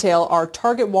little retail, are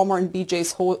Target, Walmart, and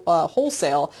BJ's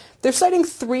Wholesale. They're citing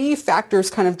three factors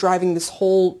kind of driving this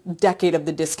whole decade of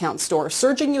the discount store.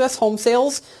 Surging U.S. home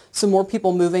sales, so more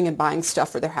people moving and buying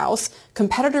stuff for their house.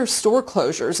 Competitor store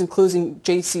closures, including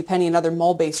JCPenney and other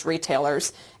mall-based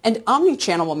retailers. And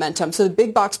omni-channel momentum, so the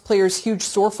big box players' huge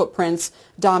store footprints,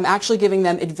 Dom, actually giving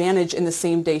them advantage in the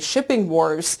same-day shipping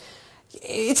wars.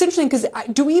 It's interesting because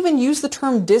do we even use the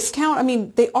term discount? I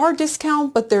mean, they are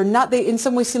discount, but they're not. They in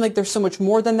some ways seem like they're so much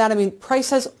more than that. I mean, price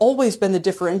has always been the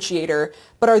differentiator,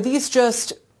 but are these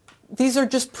just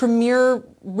premier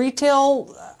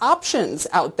retail options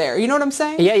out there? You know what I'm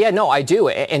saying? Yeah, no, I do.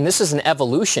 And this is an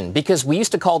evolution because we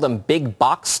used to call them big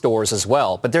box stores as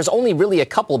well. But there's only really a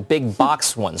couple big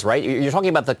box ones, right? You're talking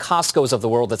about the Costcos of the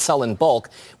world that sell in bulk.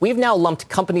 We've now lumped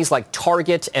companies like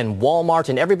Target and Walmart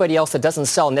and everybody else that doesn't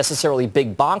sell necessarily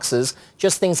big boxes,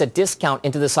 just things that discount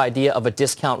into this idea of a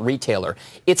discount retailer.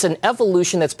 It's an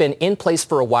evolution that's been in place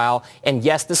for a while. And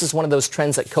yes, this is one of those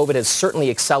trends that COVID has certainly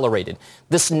accelerated.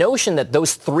 This notion that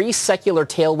those three secular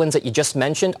tailwinds that you just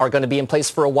mentioned are going to be in place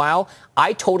for a while,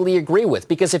 I totally agree with.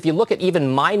 Because if you look at even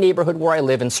my neighborhood where I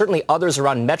live and certainly others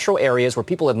around metro areas where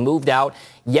people have moved out,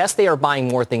 yes, they are buying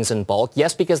more things in bulk.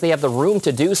 Yes, because they have the room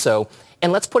to do so.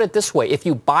 And let's put it this way. If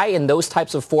you buy in those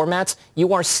types of formats,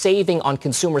 you are saving on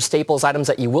consumer staples items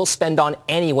that you will spend on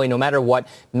anyway, no matter what.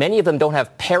 Many of them don't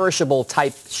have perishable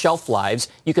type shelf lives.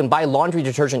 You can buy laundry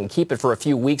detergent and keep it for a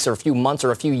few weeks or a few months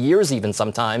or a few years even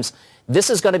sometimes. This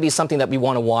is going to be something that we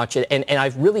want to watch. And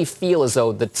I really feel as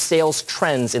though the sales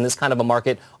trends in this kind of a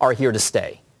market are here to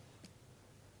stay.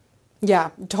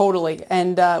 Yeah, totally.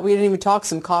 And we didn't even talk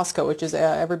some Costco, which is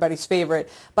everybody's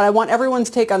favorite. But I want everyone's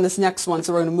take on this next one,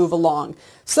 so we're going to move along.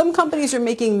 Some companies are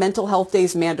making mental health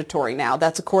days mandatory now.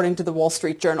 That's according to the Wall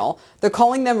Street Journal. They're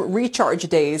calling them recharge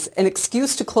days, an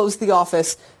excuse to close the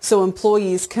office so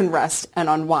employees can rest and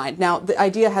unwind. Now, the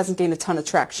idea hasn't gained a ton of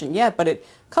traction yet, but it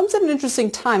comes at an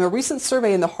interesting time. A recent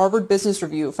survey in the Harvard Business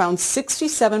Review found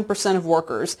 67% of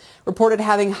workers reported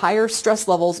having higher stress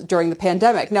levels during the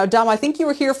pandemic. Now, Dom, I think you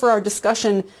were here for our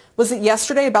discussion, was it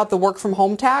yesterday, about the work from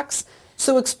home tax?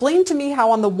 So explain to me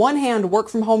how on the one hand, work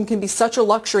from home can be such a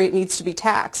luxury it needs to be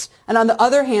taxed. And on the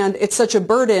other hand, it's such a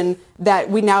burden that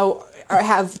we now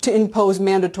have to impose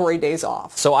mandatory days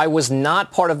off. So I was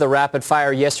not part of the rapid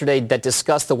fire yesterday that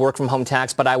discussed the work from home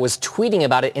tax, but I was tweeting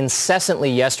about it incessantly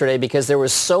yesterday because there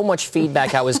was so much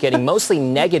feedback I was getting, mostly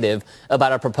negative,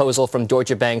 about a proposal from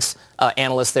Deutsche Bank's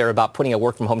analysts there about putting a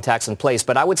work from home tax in place.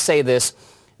 But I would say this.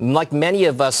 Like many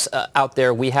of us out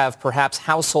there, we have perhaps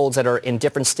households that are in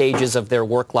different stages of their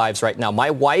work lives right now. My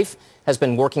wife has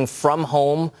been working from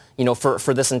home,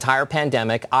 for this entire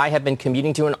pandemic. I have been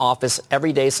commuting to an office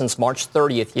every day since March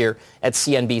 30th here at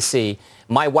CNBC.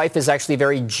 My wife is actually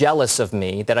very jealous of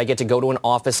me that I get to go to an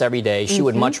office every day. She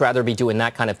would much rather be doing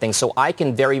that kind of thing. So I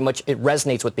can very much, it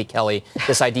resonates with me, Kelly,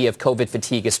 this idea of COVID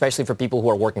fatigue, especially for people who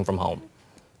are working from home.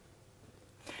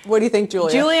 What do you think,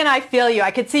 Julia? Julia and I feel you. I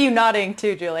could see you nodding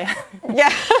too, Julia.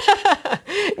 Yeah.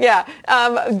 Yeah.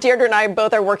 Deirdre and I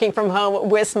both are working from home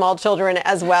with small children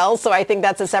as well. So I think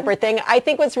that's a separate thing. I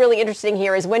think what's really interesting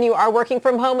here is when you are working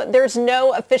from home, there's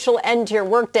no official end to your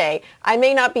workday. I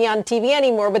may not be on TV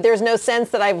anymore, but there's no sense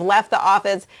that I've left the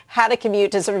office, had a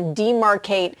commute to sort of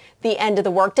demarcate the end of the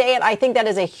workday. And I think that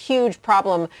is a huge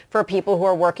problem for people who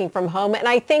are working from home. And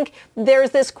I think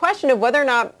there's this question of whether or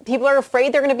not people are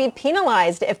afraid they're going to be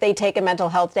penalized if they take a mental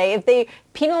health day. If they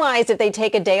penalized if they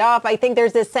take a day off, I think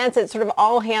there's this sense it's sort of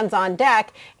all hands on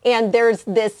deck. And there's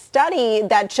this study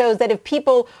that shows that if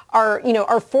people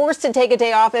are forced to take a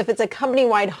day off, if it's a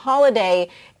company-wide holiday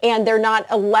and they're not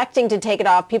electing to take it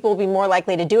off, people will be more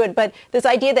likely to do it. But this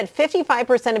idea that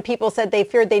 55% of people said they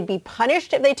feared they'd be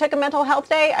punished if they took a mental health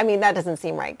day, I mean, that doesn't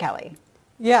seem right, Kelly.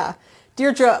 Yeah.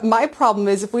 Deirdre, my problem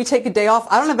is if we take a day off,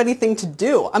 I don't have anything to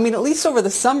do. I mean, at least over the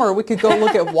summer, we could go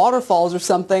look at waterfalls or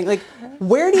something. Like,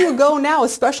 where do you go now,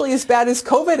 especially as bad as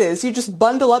COVID is? You just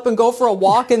bundle up and go for a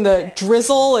walk in the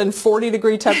drizzle and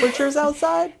 40-degree temperatures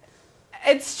outside?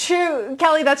 It's true,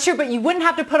 Kelly, that's true, but you wouldn't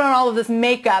have to put on all of this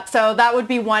makeup, so that would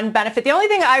be one benefit. The only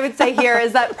thing I would say here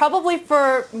is that probably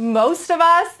for most of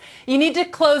us, you need to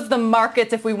close the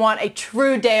markets if we want a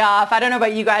true day off. I don't know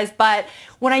about you guys, but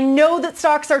when I know that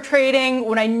stocks are trading,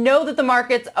 when I know that the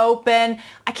market's open,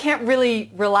 I can't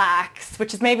really relax,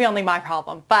 which is maybe only my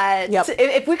problem. But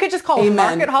if we could just call a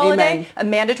market holiday a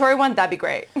mandatory one, that'd be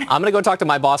great. I'm going to go talk to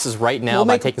my bosses right now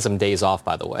about taking some days off,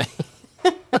 by the way.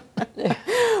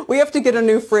 We have to get a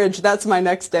new fridge. That's my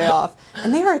next day off.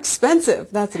 And they are expensive.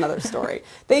 That's another story.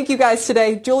 Thank you guys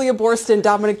today. Julia Borston,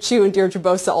 Dominic Chu, and Deirdre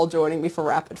Bosa all joining me for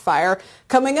Rapid Fire.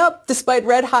 Coming up, despite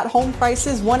red-hot home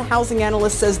prices, one housing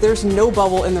analyst says there's no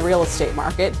bubble in the real estate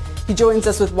market. He joins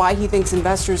us with why he thinks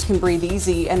investors can breathe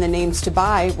easy and the names to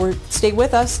buy. Stay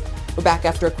with us. We're back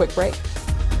after a quick break.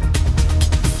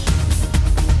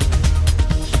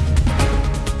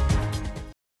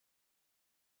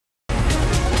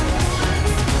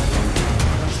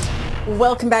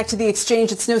 Welcome back to The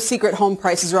Exchange. It's no secret home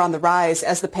prices are on the rise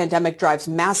as the pandemic drives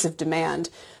massive demand.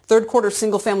 Third quarter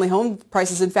single-family home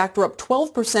prices, in fact, were up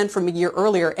 12% from a year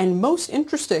earlier. And most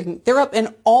interesting, they're up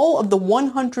in all of the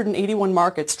 181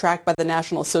 markets tracked by the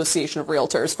National Association of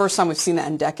Realtors. First time we've seen that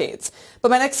in decades.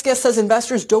 But my next guest says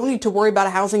investors don't need to worry about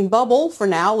a housing bubble for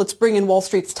now. Let's bring in Wall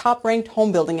Street's top-ranked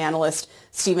home building analyst,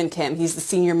 Stephen Kim. He's the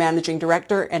Senior Managing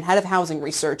Director and Head of Housing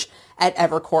Research at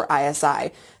Evercore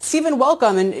ISI. Stephen,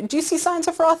 welcome. And do you see signs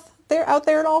of froth out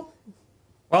there at all?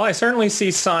 Well, I certainly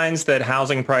see signs that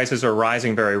housing prices are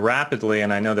rising very rapidly,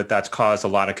 and I know that that's caused a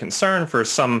lot of concern for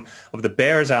some of the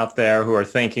bears out there who are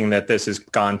thinking that this has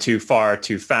gone too far,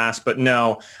 too fast. But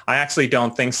no, I actually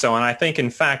don't think so. And I think, in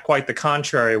fact, quite the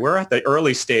contrary. We're at the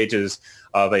early stages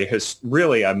of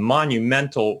really a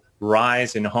monumental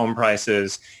rise in home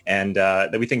prices, and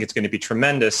that we think it's going to be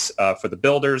tremendous for the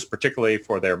builders, particularly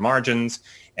for their margins.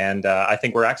 And I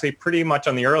think we're actually pretty much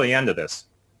on the early end of this.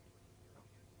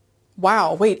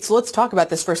 Wow. Wait, so let's talk about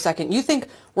this for a second. You think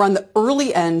we're on the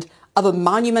early end of a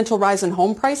monumental rise in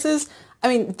home prices? I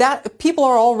mean, that people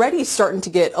are already starting to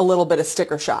get a little bit of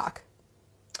sticker shock.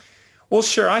 Well,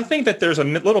 sure. I think that there's a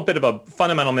little bit of a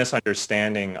fundamental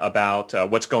misunderstanding about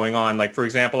what's going on. Like, for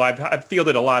example, I've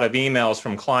fielded a lot of emails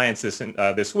from clients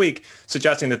this week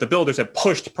suggesting that the builders have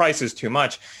pushed prices too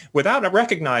much without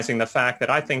recognizing the fact that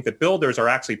I think that builders are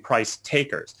actually price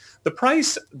takers. The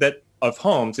price of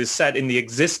homes is set in the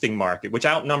existing market, which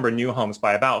outnumber new homes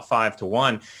by about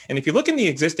 5-1. And if you look in the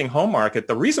existing home market,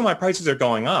 the reason why prices are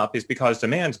going up is because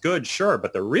demand's good, sure,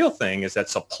 but the real thing is that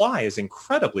supply is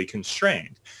incredibly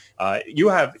constrained. You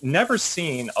have never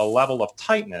seen a level of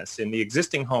tightness in the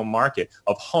existing home market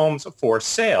of homes for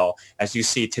sale as you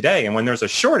see today. And when there's a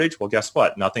shortage, well, guess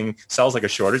what? Nothing sells like a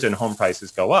shortage and home prices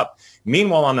go up.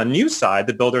 Meanwhile, on the new side,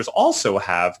 the builders also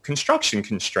have construction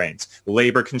constraints,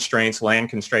 labor constraints, land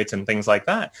constraints, and things like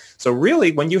that. So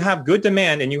really, when you have good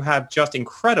demand and you have just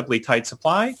incredibly tight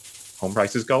supply, home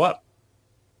prices go up.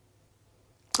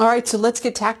 All right, so let's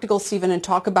get tactical, Stephen, and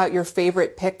talk about your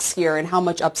favorite picks here and how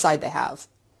much upside they have.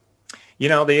 You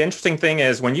know, the interesting thing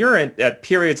is when you're at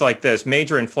periods like this,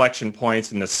 major inflection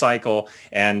points in the cycle,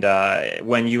 and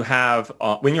when you're at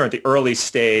the early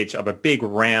stage of a big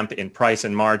ramp in price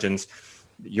and margins,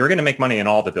 you're going to make money in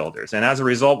all the builders. And as a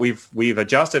result, we've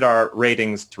adjusted our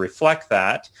ratings to reflect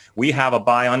that. We have a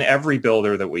buy on every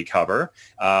builder that we cover.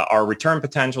 Our return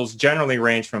potentials generally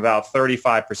range from about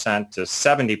 35% to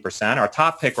 70%. Our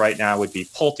top pick right now would be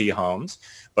Pulte Homes.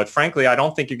 But frankly, I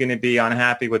don't think you're going to be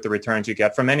unhappy with the returns you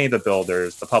get from any of the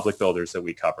builders, the public builders that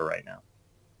we cover right now.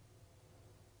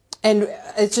 And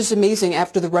it's just amazing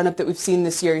after the run-up that we've seen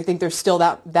this year. You think there's still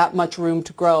that much room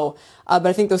to grow. But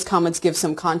I think those comments give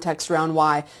some context around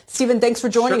why. Stephen, thanks for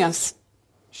joining us.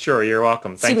 Sure, you're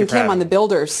welcome. Thank you for Stephen Kim on the having me.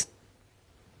 builders.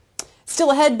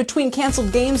 Still ahead, between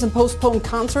canceled games and postponed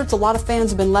concerts, a lot of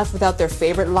fans have been left without their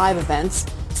favorite live events.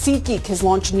 SeatGeek has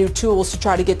launched new tools to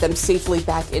try to get them safely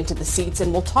back into the seats,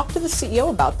 and we'll talk to the CEO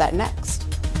about that next.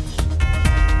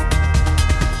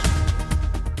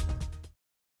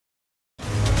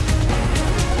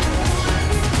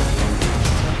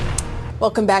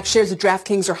 Welcome back. Shares of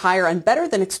DraftKings are higher on better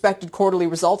than expected quarterly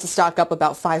results. The stock up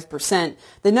about 5%.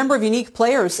 The number of unique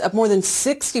players up more than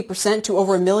 60% to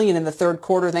over 1 million in the third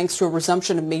quarter thanks to a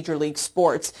resumption of Major League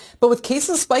sports. But with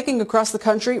cases spiking across the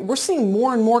country, we're seeing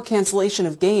more and more cancellation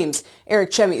of games. Eric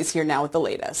Chemi is here now with the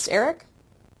latest. Eric?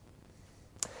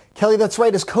 Kelly, that's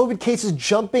right. As COVID cases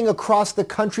jumping across the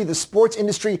country, the sports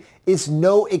industry is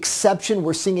no exception.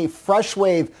 We're seeing a fresh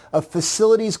wave of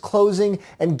facilities closing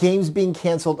and games being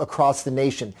canceled across the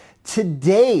nation.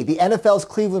 Today, the NFL's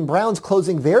Cleveland Browns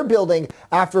closing their building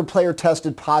after a player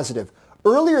tested positive.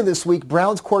 Earlier this week,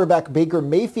 Browns quarterback Baker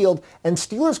Mayfield and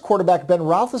Steelers quarterback Ben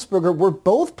Roethlisberger were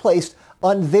both placed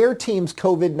on their team's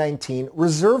COVID-19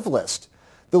 reserve list.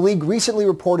 The league recently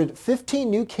reported 15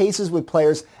 new cases with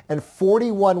players and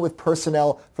 41 with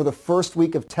personnel for the first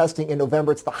week of testing in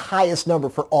November. It's the highest number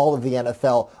for all of the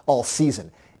NFL all season.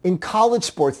 In college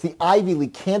sports, the Ivy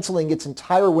League canceling its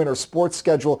entire winter sports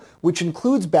schedule, which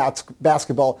includes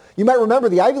basketball. You might remember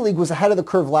the Ivy League was ahead of the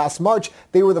curve last March.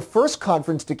 They were the first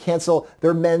conference to cancel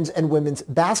their men's and women's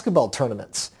basketball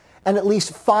tournaments. And at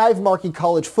least 5 marquee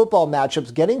college football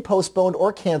matchups getting postponed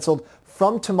or canceled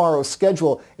from tomorrow's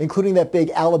schedule, including that big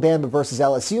Alabama versus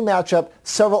LSU matchup,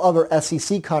 several other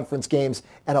SEC conference games,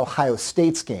 and Ohio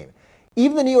State's game.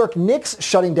 Even the New York Knicks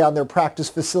shutting down their practice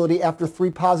facility after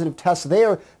 3 positive tests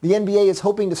there. The NBA is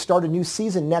hoping to start a new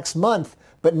season next month,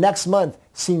 but next month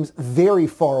seems very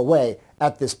far away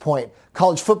at this point.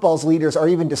 College football's leaders are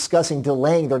even discussing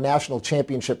delaying their national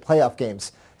championship playoff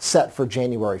games set for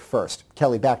January 1st.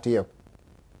 Kelly, back to you.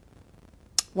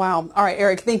 Wow. All right,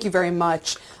 Eric, thank you very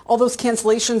much. All those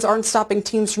cancellations aren't stopping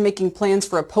teams from making plans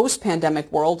for a post-pandemic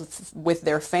world with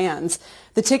their fans.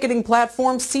 The ticketing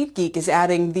platform SeatGeek is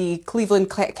adding the Cleveland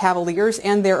Cavaliers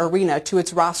and their arena to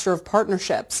its roster of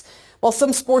partnerships. While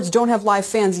some sports don't have live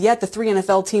fans yet, the 3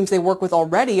 NFL teams they work with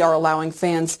already are allowing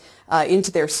fans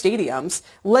into their stadiums.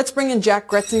 Let's bring in Jack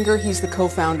Groetzinger. He's the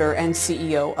co-founder and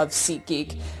CEO of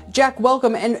SeatGeek. Jack,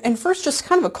 welcome. And first, just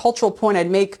kind of a cultural point I'd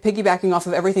make, piggybacking off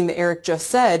of everything that Eric just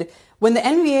said. When the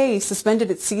NBA suspended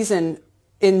its season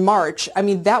in March, I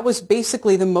mean, that was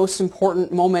basically the most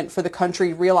important moment for the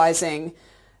country realizing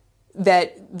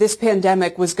that this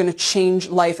pandemic was going to change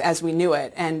life as we knew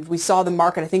it. And we saw the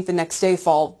market, I think the next day,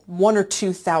 fall 1,000 or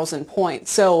 2,000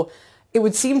 points. So it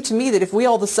would seem to me that if we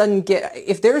all of a sudden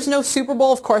if there's no Super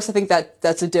Bowl, of course, I think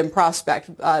that's a dim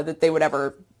prospect that they would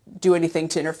ever do anything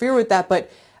to interfere with that.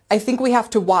 But I think we have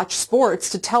to watch sports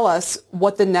to tell us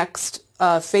what the next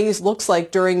phase looks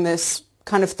like during this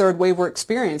kind of third wave we're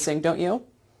experiencing, don't you?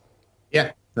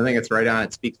 Yeah, I think it's right on.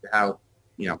 It speaks to how,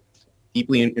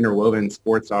 deeply interwoven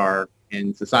sports are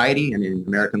in society and in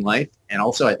American life. And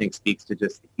also, I think, speaks to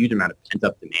just the huge amount of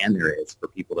pent-up demand there is for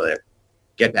people to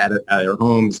get out of their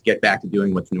homes, get back to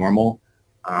doing what's normal.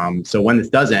 So when this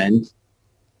does end,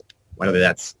 whether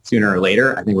that's sooner or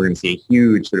later, I think we're going to see a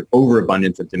huge sort of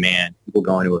overabundance of demand, people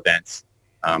going to events,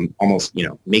 almost,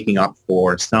 making up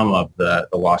for some of the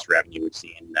lost revenue we've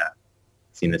seen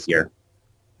this year.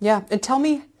 Yeah, and tell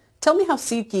me how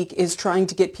SeatGeek is trying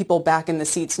to get people back in the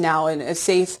seats now in as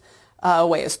safe a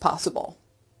way as possible.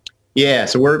 Yeah,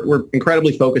 so we're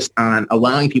incredibly focused on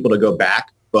allowing people to go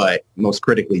back, but most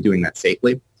critically doing that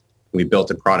safely. We built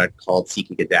a product called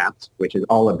SeatGeek Adapt, which is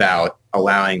all about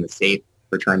allowing the safe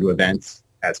return to events,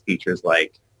 has features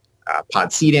like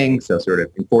pod seating, so sort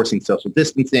of enforcing social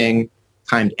distancing,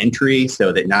 timed entry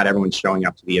so that not everyone's showing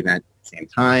up to the event at the same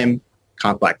time,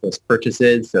 contactless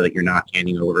purchases so that you're not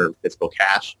handing over physical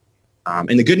cash.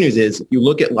 And the good news is, if you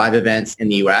look at live events in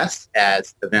the U.S.,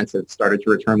 as events have started to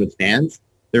return with fans,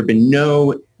 there have been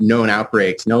no known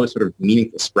outbreaks, no sort of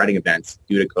meaningful spreading events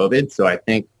due to COVID. So I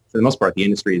think, for the most part, the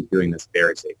industry is doing this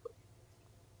very safely.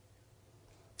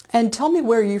 And tell me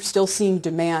where you're still seeing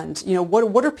demand.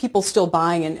 What are people still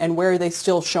buying, and where are they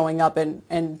still showing up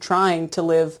and trying to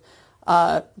live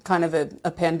kind of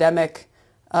a pandemic,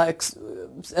 a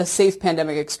safe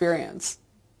pandemic experience?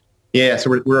 Yeah,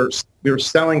 so we're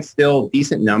selling still a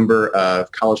decent number of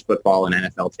college football and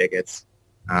NFL tickets,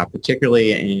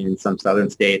 particularly in some southern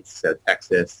states, so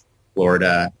Texas,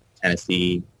 Florida,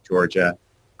 Tennessee, Georgia.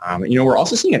 We're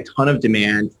also seeing a ton of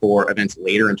demand for events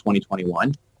later in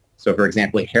 2021. So, for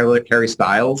example, Harry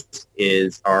Styles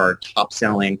is our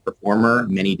top-selling performer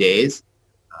many days,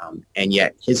 and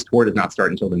yet his tour does not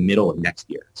start until the middle of next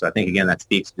year. So I think, again, that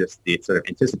speaks to just the sort of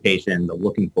anticipation, the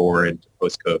looking forward to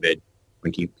post-COVID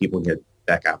when people get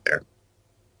back out there.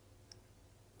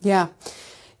 Yeah.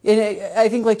 I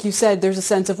think, like you said, there's a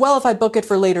sense of, well, if I book it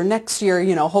for later next year,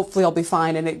 hopefully I'll be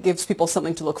fine. And it gives people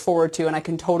something to look forward to. And I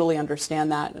can totally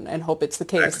understand that and hope it's the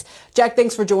case. Exactly. Jack,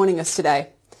 thanks for joining us today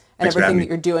and everything that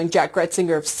you're doing. Jack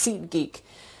Groetzinger of SeatGeek.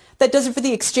 That does it for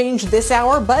The Exchange this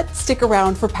hour, but stick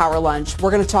around for Power Lunch.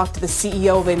 We're going to talk to the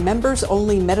CEO of a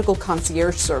members-only medical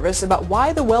concierge service about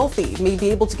why the wealthy may be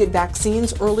able to get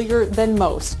vaccines earlier than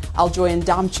most. I'll join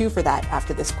Dom Chu for that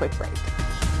after this quick break.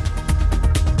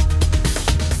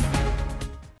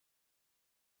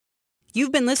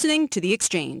 You've been listening to The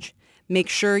Exchange. Make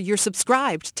sure you're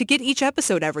subscribed to get each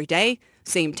episode every day,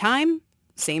 same time,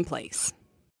 same place.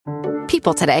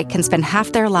 People today can spend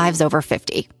half their lives over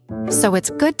 50. So it's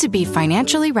good to be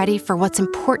financially ready for what's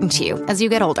important to you as you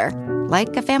get older,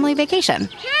 like a family vacation.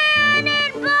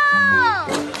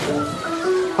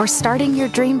 Or starting your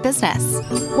dream business.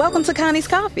 Welcome to Connie's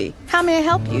Coffee. How may I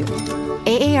help you?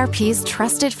 AARP's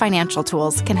trusted financial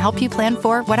tools can help you plan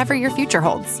for whatever your future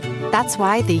holds. That's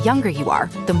why the younger you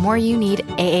are, the more you need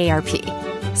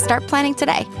AARP. Start planning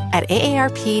today at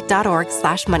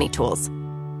aarp.org/moneytools.